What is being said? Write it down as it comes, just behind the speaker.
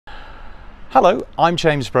Hello, I'm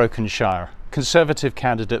James Brokenshire, Conservative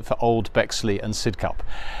Candidate for Old Bexley and Sidcup.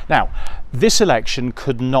 Now, this election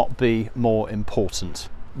could not be more important.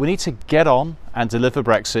 We need to get on and deliver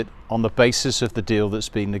Brexit on the basis of the deal that's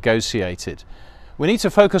been negotiated. We need to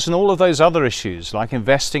focus on all of those other issues like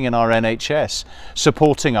investing in our NHS,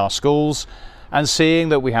 supporting our schools, and seeing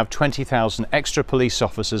that we have 20,000 extra police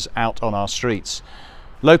officers out on our streets.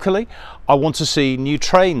 Locally, I want to see new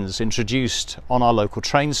trains introduced on our local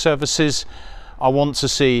train services. I want to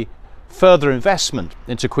see further investment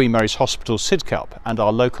into Queen Mary's Hospital Sidcup and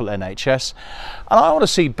our local NHS. And I want to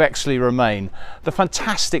see Bexley remain the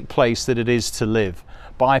fantastic place that it is to live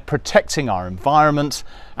by protecting our environment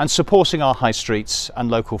and supporting our high streets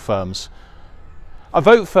and local firms. A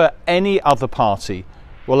vote for any other party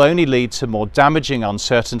will only lead to more damaging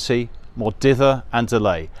uncertainty, more dither and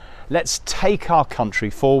delay. Let's take our country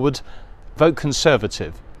forward. Vote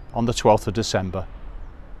Conservative on the 12th of December.